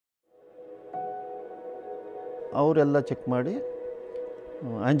ಅವರೆಲ್ಲ ಚೆಕ್ ಮಾಡಿ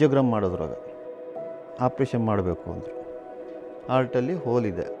ಆಂಜಿಯೋಗ್ರಾಮ್ ಮಾಡೋದ್ರಾಗ ಆಪ್ರೇಷನ್ ಮಾಡಬೇಕು ಅಂದರು. ಹಾರ್ಟಲ್ಲಿ ಹೋಲ್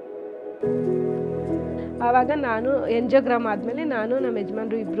ಇದೆ. ಆವಾಗ ನಾನು ಎಂಜಿಯೋಗ್ರಾಮ್ ಆದಮೇಲೆ ನಾನು ನಮ್ಮ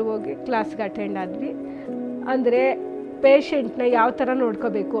ಯಜಮಾನ್ರು ಇಬ್ಬರು ಹೋಗಿ ಕ್ಲಾಸ್ಗೆ ಅಟೆಂಡ್ ಆದ್ವಿ. ಅಂದರೆ ಪೇಷಂಟ್ನ ಯಾವ ಥರ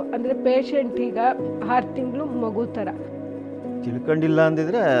ನೋಡ್ಕೋಬೇಕು ಅಂದರೆ ಪೇಷಂಟ್ ಈಗ 6 ತಿಂಗಳು ಮಗು ಥರ. ತಿಳ್ಕೊಂಡಿಲ್ಲ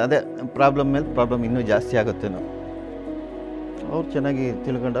ಅಂದಿದ್ರೆ ಅದೇ ಪ್ರಾಬ್ಲಮ್ ಮೇಲೆ ಪ್ರಾಬ್ಲಮ್ ಇನ್ನೂ ಜಾಸ್ತಿ ಆಗುತ್ತೆ. ನಾವು ಅವ್ರು ಚೆನ್ನಾಗಿ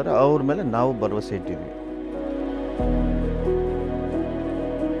ತಿಳ್ಕೊಂಡಾರೆ, ಅವ್ರ ಮೇಲೆ ನಾವು ಭರವಸೆ ಇಟ್ಟಿದ್ವಿ.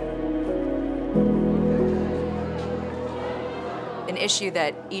 An issue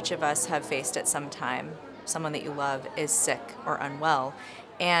that each of us have faced at some time, someone that you love is sick or unwell,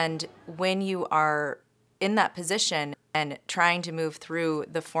 and when you are in that position and trying to move through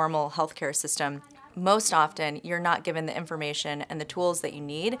the formal healthcare system, most often you're not given the information and the tools that you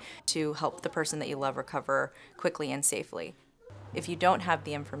need to help the person that you love recover quickly and safely. If you don't have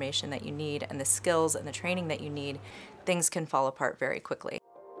the information that you need and the skills and the training that you need, things can fall apart very quickly.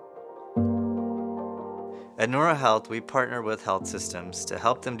 At Noora Health, we partner with health systems to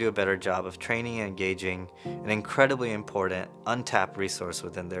help them do a better job of training and engaging an incredibly important, untapped resource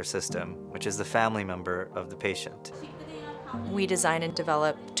within their system, which is the family member of the patient. We design and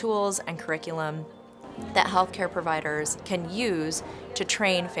develop tools and curriculum that healthcare providers can use to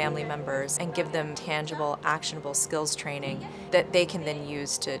train family members and give them tangible, actionable skills training that they can then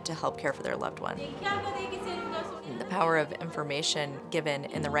use to help care for their loved one. The power of information given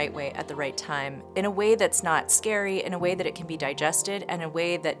in the right way at the right time, in a way that's not scary, in a way that it can be digested, and a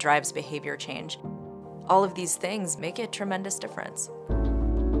way that drives behavior change. All of these things make a tremendous difference.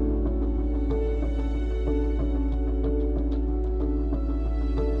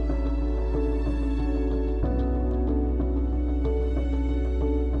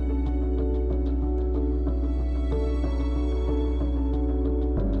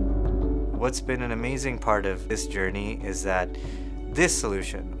 What's been an amazing part of this journey is that this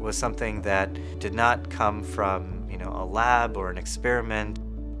solution was something that did not come from, a lab or an experiment,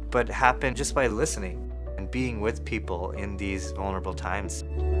 but happened just by listening and being with people in these vulnerable times.